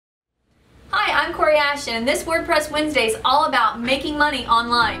Tori Ashton, and this WordPress Wednesday is all about making money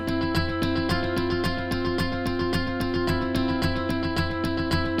online.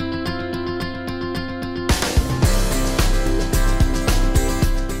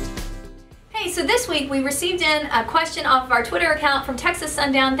 So this week we received in a question off of our Twitter account from Texas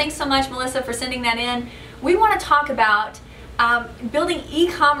Sundown. Thanks so much, Melissa, for sending that in. We want to talk about building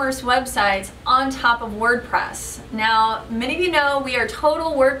e-commerce websites on top of WordPress. Now, many of you know we are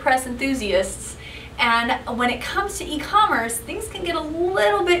total WordPress enthusiasts, and when it comes to e-commerce, things can get a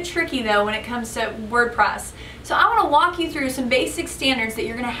little bit tricky though when it comes to WordPress. So I want to walk you through some basic standards that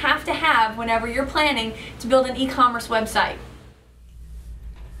you're going to have whenever you're planning to build an e-commerce website.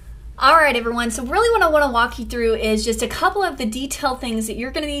 Alright everyone, so really what I want to walk you through is just a couple of the detailed things that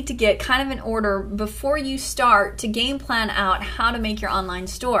you're going to need to get kind of in order before you start to game plan out how to make your online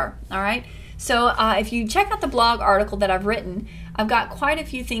store. Alright, so if you check out the blog article that I've written, I've got quite a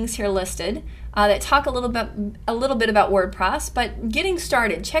few things here listed that talk a little bit about WordPress, but getting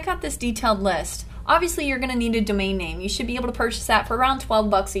started, check out this detailed list. Obviously you're going to need a domain name. You should be able to purchase that for around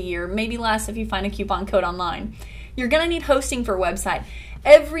 12 bucks a year, maybe less if you find a coupon code online. You're going to need hosting for a website.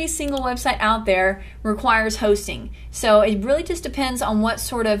 Every single website out there requires hosting. So it really just depends on what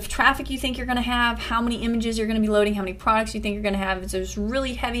sort of traffic you think you're going to have, how many images you're going to be loading, how many products you think you're going to have. If it's a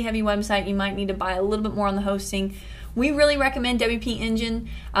really heavy website, you might need to buy a little bit more on the hosting. We really recommend WP Engine.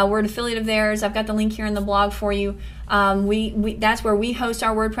 We're an affiliate of theirs. I've got the link here in the blog for you. That's where we host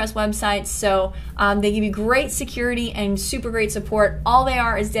our WordPress websites. So they give you great security and super great support. All they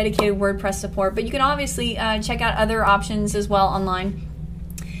are is dedicated WordPress support. But you can obviously check out other options as well online.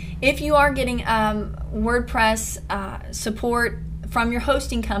 If you are getting WordPress support from your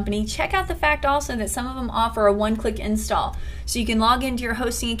hosting company, check out the fact also that some of them offer a one-click install. So you can log into your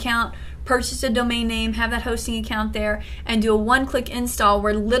hosting account, purchase a domain name, have that hosting account there, and do a one-click install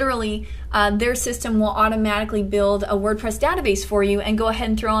where literally their system will automatically build a WordPress database for you and go ahead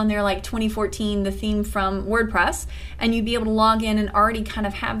and throw on there like 2014, the theme from WordPress, and you'd be able to log in and already kind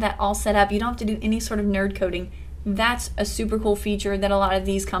of have that all set up. You don't have to do any sort of nerd coding. That's a super cool feature that a lot of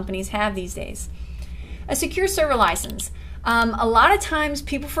these companies have these days. A secure server license. A lot of times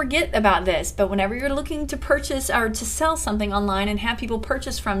people forget about this, but whenever you're looking to purchase or to sell something online and have people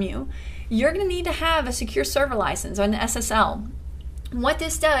purchase from you, you're going to need to have a secure server license or an SSL. What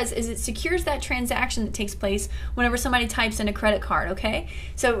this does is it secures that transaction that takes place whenever somebody types in a credit card, okay?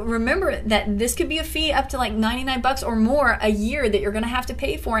 So remember that this could be a fee up to like 99 bucks or more a year that you're going to have to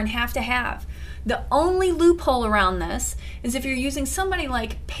pay for and have to have. The only loophole around this is if you're using somebody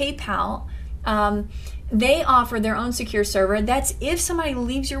like PayPal, they offer their own secure server. That's if somebody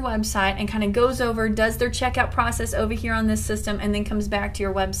leaves your website and kind of goes over, does their checkout process over here on this system, and then comes back to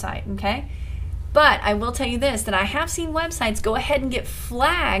your website, okay? But I will tell you this, that I have seen websites go ahead and get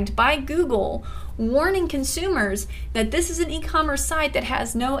flagged by Google warning consumers that this is an e-commerce site that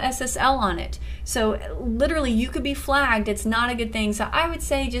has no SSL on it. So literally you could be flagged. It's not a good thing. So I would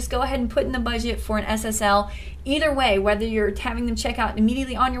say just go ahead and put in the budget for an SSL. Either way, whether you're having them check out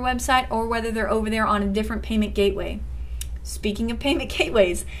immediately on your website or whether they're over there on a different payment gateway. Speaking of payment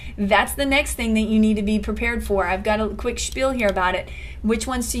gateways, that's the next thing that you need to be prepared for. I've got a quick spiel here about it. Which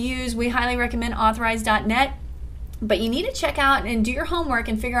ones to use? We highly recommend authorize.net. But you need to check out and do your homework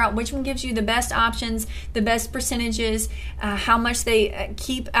and figure out which one gives you the best options, the best percentages, how much they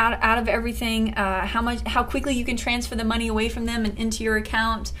keep out of everything, how quickly you can transfer the money away from them and into your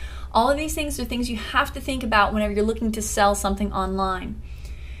account. All of these things are things you have to think about whenever you're looking to sell something online.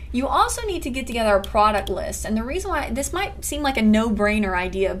 You also need to get together a product list, and the reason why this might seem like a no-brainer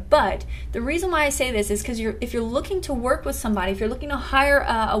idea, but the reason why I say this is because if you're looking to work with somebody, if you're looking to hire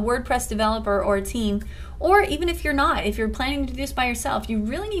a WordPress developer or a team, or even if you're not, if you're planning to do this by yourself, you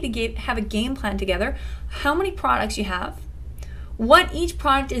really need to have a game plan together. How many products you have, what each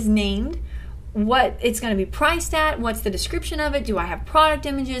product is named, what it's going to be priced at, what's the description of it, do I have product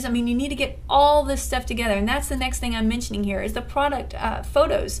images? I mean, you need to get all this stuff together, and that's the next thing I'm mentioning here is the product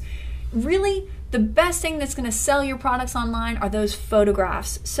photos. Really, the best thing that's going to sell your products online are those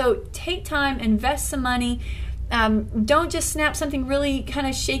photographs. So take time, invest some money. Don't just snap something really kind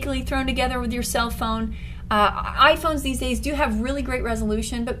of shakily thrown together with your cell phone. iPhones these days do have really great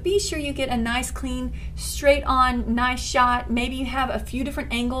resolution, but be sure you get a nice, clean, straight on, nice shot. Maybe you have a few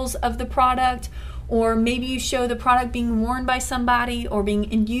different angles of the product, or maybe you show the product being worn by somebody or being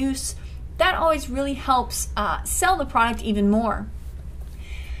in use. That always really helps sell the product even more.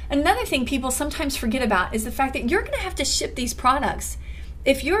 Another thing people sometimes forget about is the fact that you're going to have to ship these products.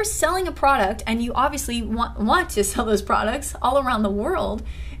 If you're selling a product and you obviously want to sell those products all around the world,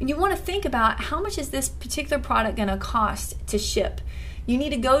 and you want to think about how much is this particular product going to cost to ship. You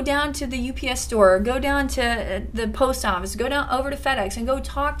need to go down to the UPS store, go down to the post office, go down over to FedEx and go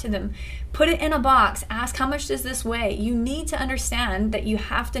talk to them. Put it in a box. Ask, how much does this weigh? You need to understand that you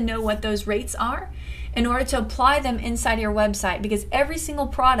have to know what those rates are in order to apply them inside your website, because every single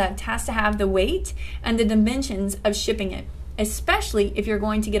product has to have the weight and the dimensions of shipping it, especially if you're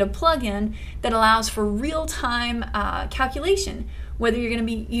going to get a plugin that allows for real-time calculation. Whether you're going to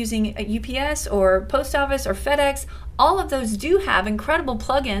be using a UPS or post office or FedEx, all of those do have incredible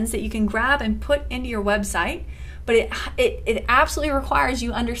plugins that you can grab and put into your website. But it absolutely requires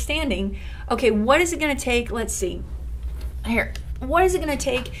you understanding, okay, what is it going to take? Let's see. Here. What is it going to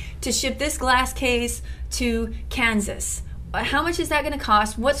take to ship this glass case to Kansas? How much is that going to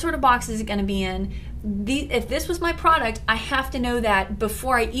cost? What sort of box is it going to be in? If this was my product, I have to know that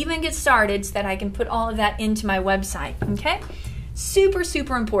before I even get started so that I can put all of that into my website, okay? Super,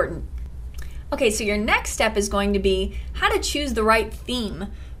 super important. Okay, so your next step is going to be how to choose the right theme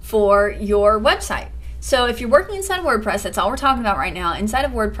for your website. So if you're working inside of WordPress, that's all we're talking about right now. Inside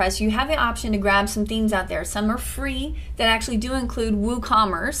of WordPress, you have the option to grab some themes out there. Some are free that actually do include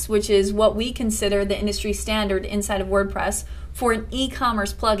WooCommerce, which is what we consider the industry standard inside of WordPress for an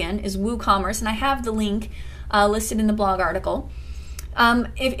e-commerce plugin is WooCommerce, and I have the link listed in the blog article.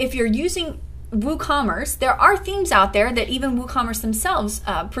 If you're using WooCommerce, there are themes out there that even WooCommerce themselves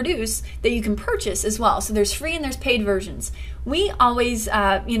produce that you can purchase as well. So there's free and there's paid versions. We always,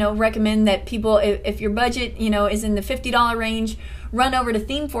 recommend that people, if your budget, is in the $50 range, run over to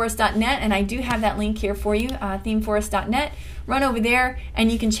themeforest.net, and I do have that link here for you, themeforest.net. Run over there,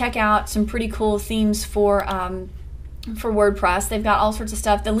 and you can check out some pretty cool themes for WordPress. They've got all sorts of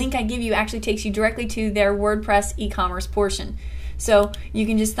stuff. The link I give you actually takes you directly to their WordPress e-commerce portion. So you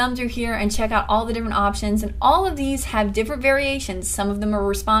can just thumb through here and check out all the different options, and all of these have different variations. Some of them are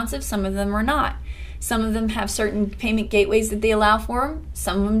responsive, some of them are not. Some of them have certain payment gateways that they allow for them,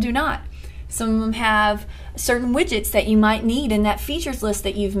 some of them do not. Some of them have certain widgets that you might need in that features list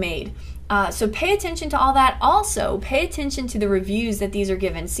that you've made. So pay attention to all that. Also, pay attention to the reviews that these are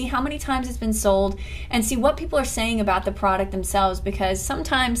given. See how many times it's been sold and see what people are saying about the product themselves, because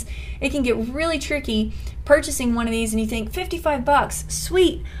sometimes it can get really tricky purchasing one of these and you think, 55 bucks,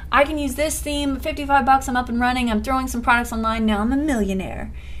 sweet, I can use this theme, 55 bucks, I'm up and running, I'm throwing some products online, now I'm a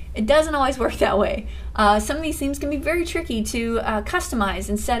millionaire. It doesn't always work that way. Some of these themes can be very tricky to customize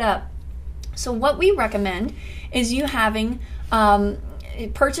and set up. So what we recommend is you having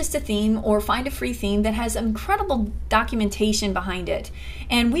purchased a theme or find a free theme that has incredible documentation behind it.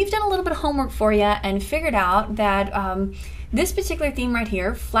 And we've done a little bit of homework for you and figured out that this particular theme right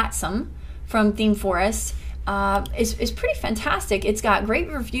here, Flatsome from ThemeForest, is pretty fantastic. It's got great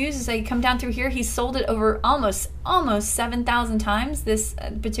reviews as I come down through here. He's sold it over almost 7,000 times. This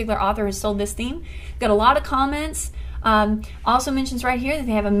particular author has sold this theme. Got a lot of comments. Also mentions right here that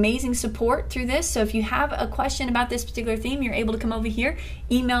they have amazing support through this. So if you have a question about this particular theme, you're able to come over here,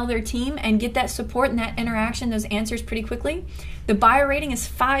 email their team, and get that support and that interaction, those answers pretty quickly. The buyer rating is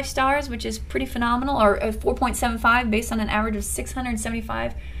 5 stars, which is pretty phenomenal, or 4.75 based on an average of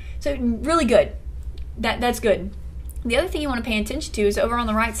 675. So really good. That's good. The other thing you want to pay attention to is over on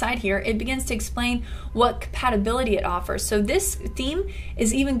the right side here, it begins to explain what compatibility it offers. So this theme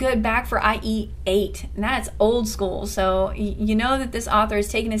is even good back for IE8, and that's old school. So you know that this author has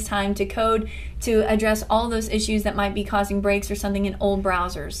taken his time to code to address all those issues that might be causing breaks or something in old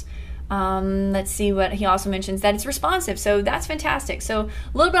browsers. Let's see what he also mentions, that it's responsive. So that's fantastic. So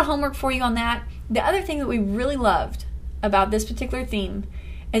a little bit of homework for you on that. The other thing that we really loved about this particular theme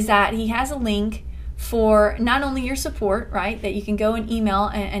is that he has a link for not only your support, right, that you can go and email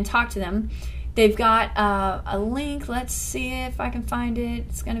and talk to them. They've got a link. Let's see if I can find it.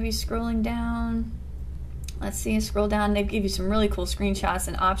 It's going to be scrolling down. Let's see, scroll down. They give you some really cool screenshots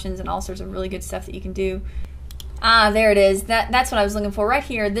and options and all sorts of really good stuff that you can do. There it is. That's what I was looking for right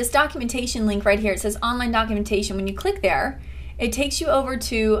here. This documentation link right here, it says online documentation. When you click there, it takes you over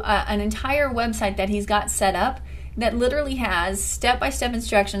to an entire website that he's got set up that literally has step-by-step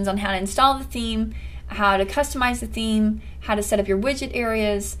instructions on how to install the theme, how to customize the theme, how to set up your widget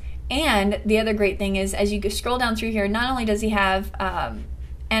areas. And the other great thing is, as you scroll down through here, not only does he have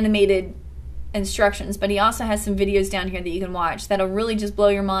animated instructions, but he also has some videos down here that you can watch that'll really just blow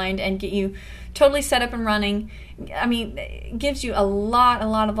your mind and get you totally set up and running. I mean, it gives you a lot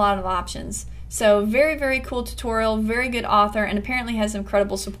of options. So very, very cool tutorial, very good author, and apparently has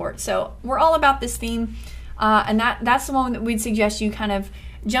incredible support. So we're all about this theme, and that's the one that we'd suggest you kind of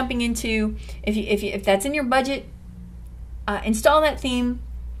jumping into. If that's in your budget, install that theme,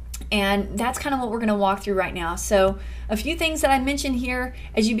 And that's kind of what we're going to walk through right now. So a few things that I mentioned here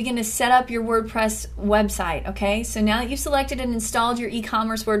as you begin to set up your WordPress website, okay? So now that you've selected and installed your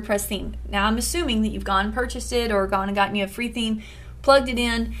e-commerce WordPress theme, now I'm assuming that you've gone and purchased it or gone and gotten you a free theme, plugged it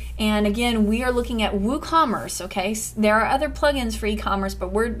in, and again, we are looking at WooCommerce, okay? There are other plugins for e-commerce,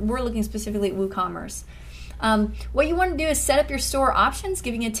 but we're looking specifically at WooCommerce. What you want to do is set up your store options,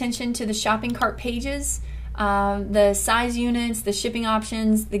 giving attention to the shopping cart pages, the size units, the shipping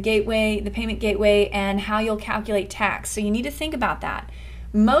options, the gateway, the payment gateway, and how you'll calculate tax. So you need to think about that.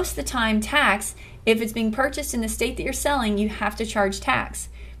 Most of the time, tax, if it's being purchased in the state that you're selling, you have to charge tax.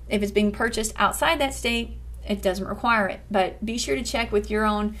 If it's being purchased outside that state, it doesn't require it. But be sure to check with your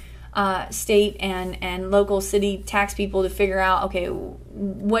own state and local city tax people to figure out, okay,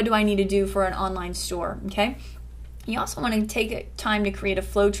 what do I need to do for an online store, okay? You also want to take time to create a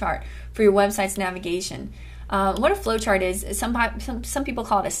flow chart for your website's navigation. What a flow chart is, some people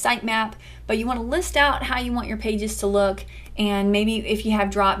call it a sitemap, but you want to list out how you want your pages to look, and maybe if you have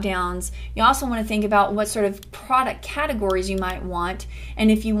drop downs, you also want to think about what sort of product categories you might want,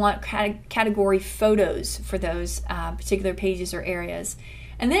 and if you want category photos for those particular pages or areas.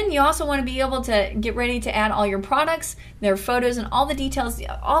 And then you also want to be able to get ready to add all your products, their photos, and all the details,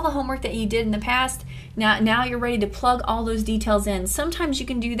 all the homework that you did in the past. Now you're ready to plug all those details in. Sometimes you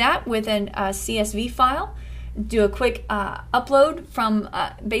can do that with a CSV file. Do a quick upload from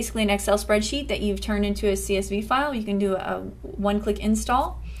basically an Excel spreadsheet that you've turned into a CSV file. You can do a one-click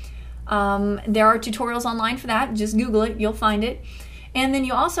install. There are tutorials online for that. Just Google it, you'll find it. And then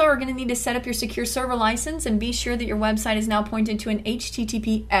you also are going to need to set up your secure server license and be sure that your website is now pointed to an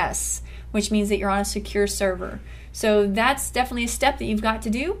HTTPS, which means that you're on a secure server. So that's definitely a step that you've got to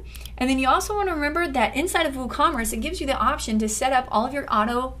do. And then you also want to remember that inside of WooCommerce, it gives you the option to set up all of your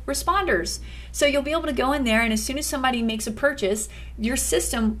auto responders. So you'll be able to go in there, and as soon as somebody makes a purchase, your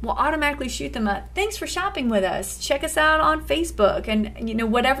system will automatically shoot them a "Thanks for shopping with us. Check us out on Facebook,"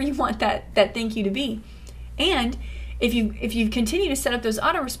 and whatever you want that thank you to be. And if you continue to set up those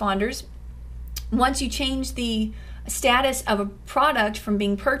autoresponders, once you change the status of a product from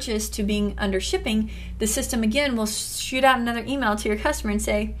being purchased to being under shipping, the system again will shoot out another email to your customer and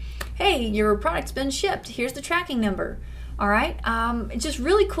say, "Hey, your product's been shipped. Here's the tracking number." All right, just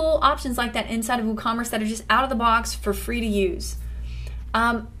really cool options like that inside of WooCommerce that are just out of the box for free to use.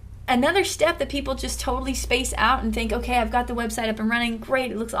 Another step that people just totally space out and think, "Okay, I've got the website up and running.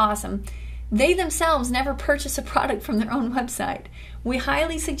 Great, it looks awesome." They themselves never purchase a product from their own website. We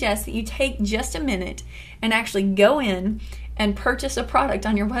highly suggest that you take just a minute and actually go in and purchase a product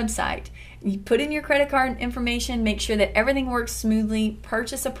on your website. You put in your credit card information, make sure that everything works smoothly,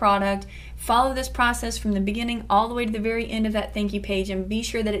 purchase a product, follow this process from the beginning all the way to the very end of that thank you page, and be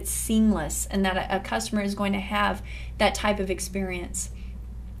sure that it's seamless and that a customer is going to have that type of experience.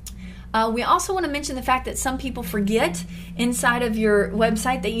 We also want to mention the fact that some people forget inside of your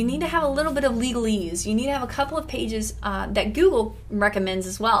website that you need to have a little bit of legalese. You need to have a couple of pages that Google recommends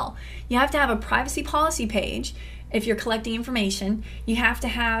as well. You have to have a privacy policy page if you're collecting information. You have to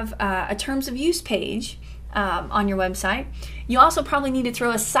have a terms of use page on your website. You also probably need to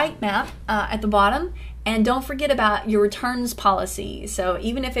throw a sitemap at the bottom. And don't forget about your returns policy. So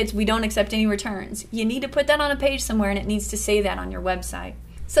even if it's "we don't accept any returns," you need to put that on a page somewhere, and it needs to say that on your website.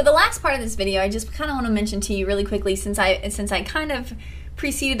 So the last part of this video, I just kind of want to mention to you really quickly, since I kind of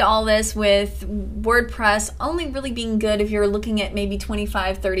preceded all this with WordPress only really being good if you're looking at maybe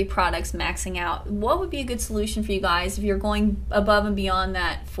 25, 30 products maxing out. What would be a good solution for you guys if you're going above and beyond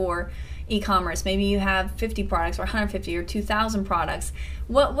that for e-commerce? Maybe you have 50 products or 150 or 2,000 products.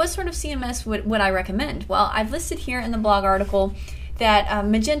 What sort of CMS would I recommend? Well, I've listed here in the blog article that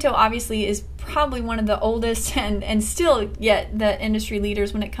Magento obviously is probably one of the oldest and still yet the industry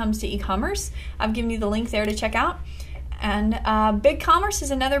leaders when it comes to e-commerce. I've given you the link there to check out. And BigCommerce is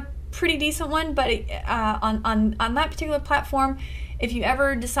another pretty decent one, but on that particular platform, if you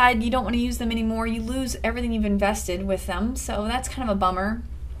ever decide you don't want to use them anymore, you lose everything you've invested with them, so that's kind of a bummer.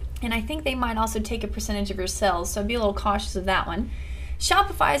 And I think they might also take a percentage of your sales, so be a little cautious of that one.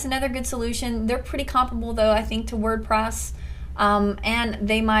 Shopify is another good solution. They're pretty comparable though, I think, to WordPress. And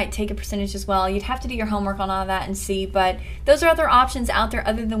they might take a percentage as well. You'd have to do your homework on all that and see, but those are other options out there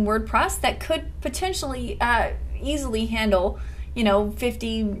other than WordPress that could potentially easily handle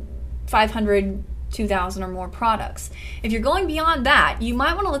 50, 500, 2,000 or more products. If you're going beyond that, you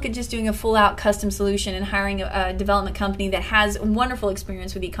might want to look at just doing a full out custom solution and hiring a development company that has wonderful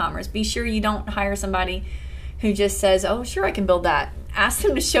experience with e-commerce. Be sure you don't hire somebody who just says, "Oh, sure, I can build that." Ask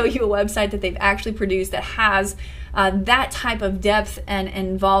them to show you a website that they've actually produced that has that type of depth and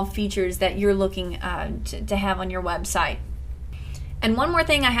involved features that you're looking to have on your website. And one more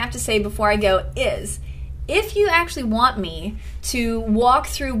thing I have to say before I go is, if you actually want me to walk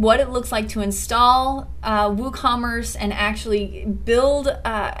through what it looks like to install WooCommerce and actually build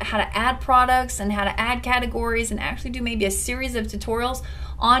how to add products and how to add categories and actually do maybe a series of tutorials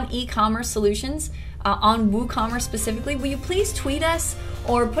on e-commerce solutions, on WooCommerce specifically, will you please tweet us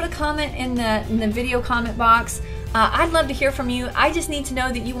or put a comment in the video comment box? I'd love to hear from you. I just need to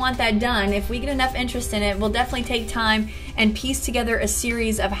know that you want that done. If we get enough interest in it, we'll definitely take time and piece together a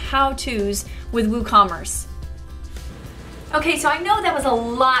series of how-tos with WooCommerce. Okay, so I know that was a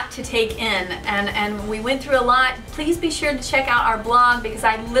lot to take in, and we went through a lot. Please be sure to check out our blog, because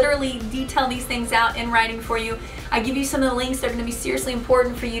I literally detail these things out in writing for you. I give you some of the links that are going to be seriously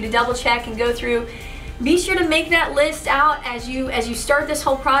important for you to double check and go through. Be sure to make that list out as you start this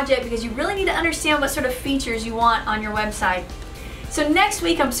whole project, because you really need to understand what sort of features you want on your website. So next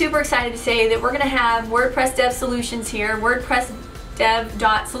week, I'm super excited to say that we're going to have WordPress Dev Solutions here,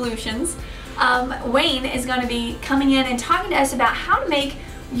 WordPressDev.Solutions. Wayne is going to be coming in and talking to us about how to make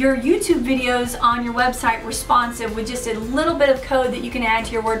your YouTube videos on your website responsive with just a little bit of code that you can add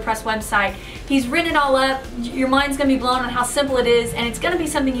to your WordPress website. He's written it all up. Your mind's going to be blown on how simple it is, and it's going to be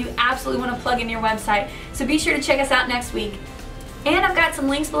something you absolutely want to plug into your website. So be sure to check us out next week. And I've got some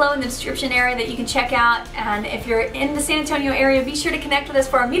links below in the description area that you can check out. And if you're in the San Antonio area, be sure to connect with us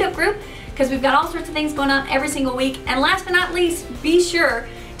for our meetup group, because we've got all sorts of things going on every single week. And last but not least, be sure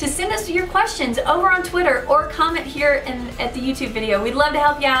to send us your questions over on Twitter or comment here at the YouTube video. We'd love to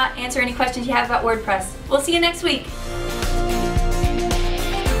help you out, answer any questions you have about WordPress. We'll see you next week.